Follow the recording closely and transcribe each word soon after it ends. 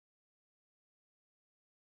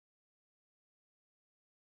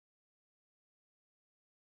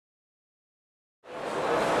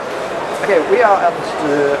Okay, we are at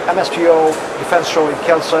the MSPO defense show in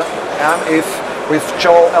Kielce. I'm with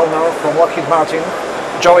Joe Elmer from Lockheed Martin.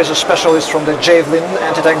 Joe is a specialist from the Javelin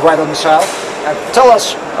anti-tank guided missile. And tell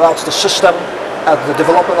us about the system and the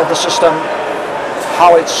development of the system,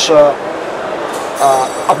 how it's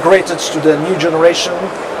upgraded to the new generation,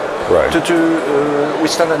 right, to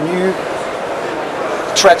withstand the new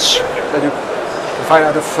threats that you can find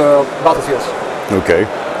out of battlefields. Okay.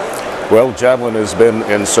 Well, Javelin has been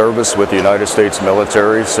in service with the United States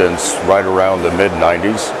military since right around the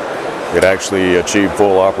mid-90s. It actually achieved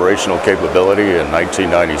full operational capability in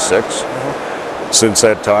 1996. Since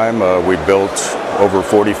that time, we built over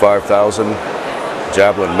 45,000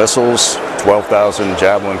 Javelin missiles, 12,000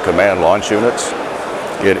 Javelin command launch units.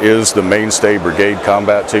 It is the mainstay brigade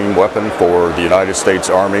combat team weapon for the United States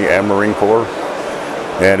Army and Marine Corps,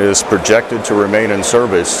 and is projected to remain in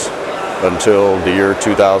service until the year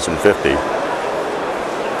 2050.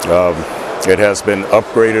 It has been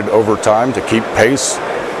upgraded over time to keep pace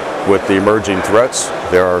with the emerging threats.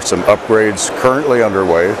 There are some upgrades currently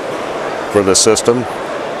underway for the system.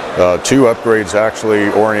 Two upgrades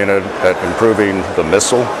actually oriented at improving the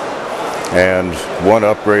missile, and one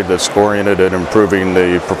upgrade that's oriented at improving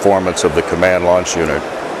the performance of the command launch unit.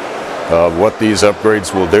 What these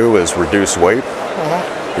upgrades will do is reduce weight,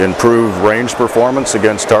 improve range performance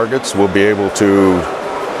against targets. We'll be able to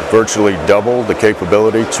virtually double the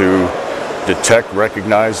capability to detect,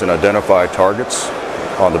 recognize, and identify targets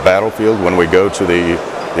on the battlefield when we go to the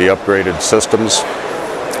upgraded systems.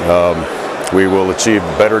 We will achieve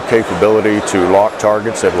better capability to lock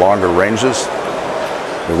targets at longer ranges,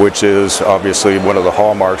 which is obviously one of the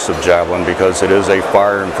hallmarks of Javelin because it is a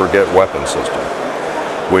fire and forget weapon system,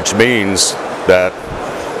 which means that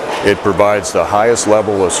it provides the highest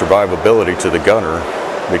level of survivability to the gunner,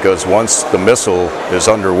 because once the missile is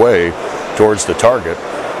underway towards the target,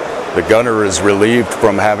 the gunner is relieved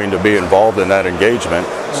from having to be involved in that engagement,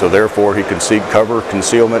 so therefore he can seek cover,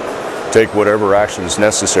 concealment, take whatever actions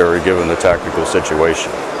necessary given the tactical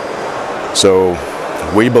situation. So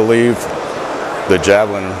we believe the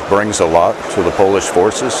Javelin brings a lot to the Polish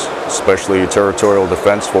forces, especially Territorial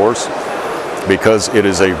Defense Force, because it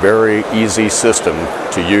is a very easy system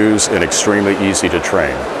to use and extremely easy to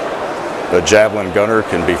train. The Javelin gunner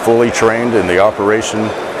can be fully trained in the operation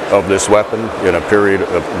of this weapon in a period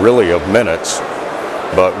of minutes,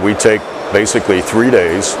 but we take basically 3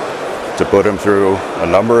 days to put them through a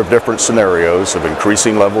number of different scenarios of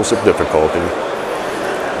increasing levels of difficulty,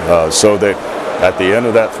 so that at the end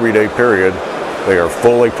of that 3-day period they are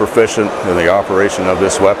fully proficient in the operation of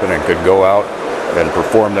this weapon and could go out and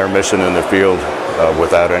perform their mission in the field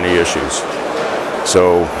without any issues.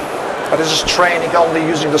 So, but this is training only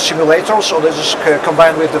using the simulators, or this is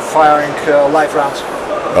combined with the firing live rounds?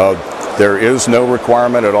 There is no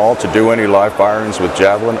requirement at all to do any live firings with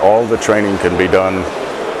Javelin. All the training can be done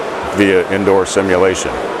via indoor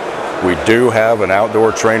simulation. We do have an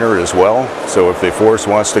outdoor trainer as well, so if the force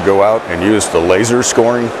wants to go out and use the laser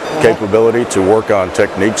scoring capability to work on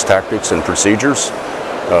techniques, tactics, and procedures,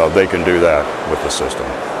 they can do that with the system.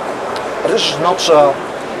 But this is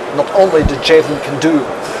not only the Javelin can do,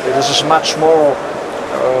 this is much more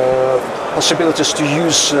possibilities to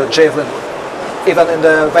use Javelin even in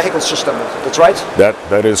the vehicle system, that's right?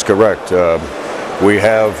 That is correct. We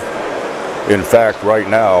have, in fact, right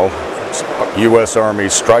now, U.S. Army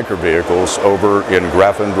Stryker vehicles over in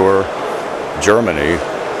Grafenwöhr, Germany,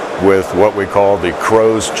 with what we call the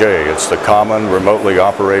CROWS J. It's the Common Remotely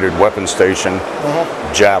Operated Weapon Station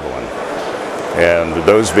Javelin. And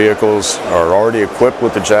those vehicles are already equipped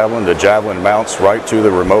with the Javelin. The Javelin mounts right to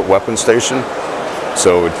the remote weapon station.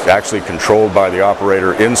 So it's actually controlled by the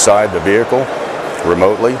operator inside the vehicle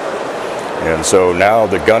remotely. And so now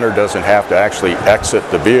the gunner doesn't have to actually exit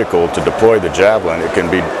the vehicle to deploy the Javelin. It can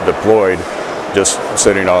be deployed just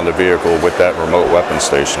sitting on the vehicle with that remote weapon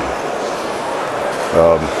station.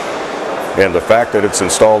 And the fact that it's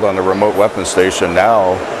installed on the remote weapon station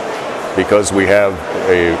now, because we have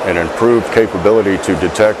an improved capability to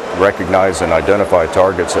detect, recognize, and identify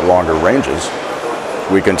targets at longer ranges,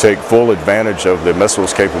 we can take full advantage of the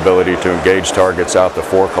missile's capability to engage targets out to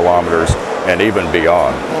 4 kilometers and even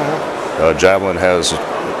beyond. Javelin has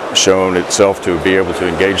shown itself to be able to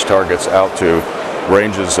engage targets out to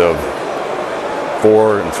ranges of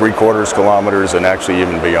 4 3/4 kilometers and actually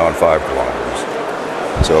even beyond 5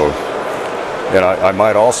 kilometers. So, and I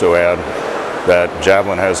might also add that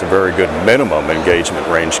Javelin has a very good minimum engagement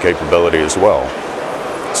range capability as well.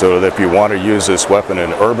 So that if you want to use this weapon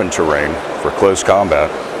in urban terrain for close combat,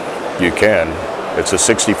 you can. It's a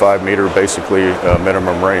 65-meter basically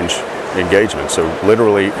minimum range engagement. So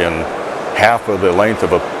literally in half of the length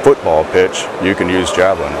of a football pitch, you can use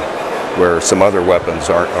Javelin, where some other weapons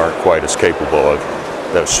aren't quite as capable of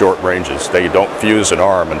those short ranges. They don't fuse an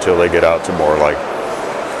arm until they get out to more like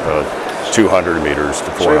 200 meters to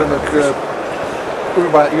 400 so even meters.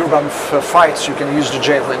 Urban fights, you can use the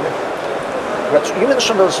Javelin. But you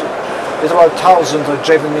mentioned there's about 1,000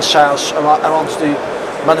 Javelin missiles around the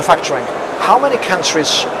manufacturing. How many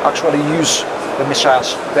countries actually use the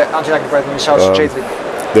missiles, the anti-tank guided missiles, Javelin?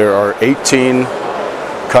 There are 18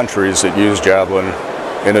 countries that use Javelin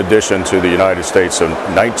in addition to the United States, so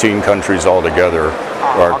 19 countries altogether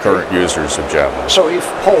are current users of Javelin. So if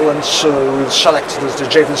Poland will select the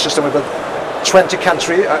Javelin system with a 20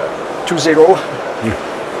 country, 2-0.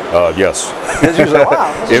 Yes. Wow, this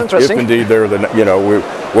is interesting. If indeed they're the, you know,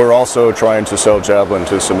 we're also trying to sell Javelin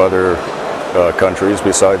to some other countries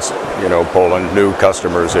besides, you know, Poland, new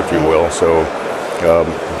customers, if you will. So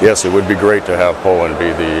yes, it would be great to have Poland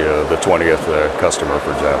be the 20th customer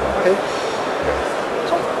for Javelin. Okay. Yeah.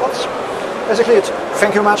 So that's basically it.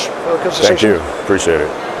 Thank you much for the conversation. Thank you. Appreciate it.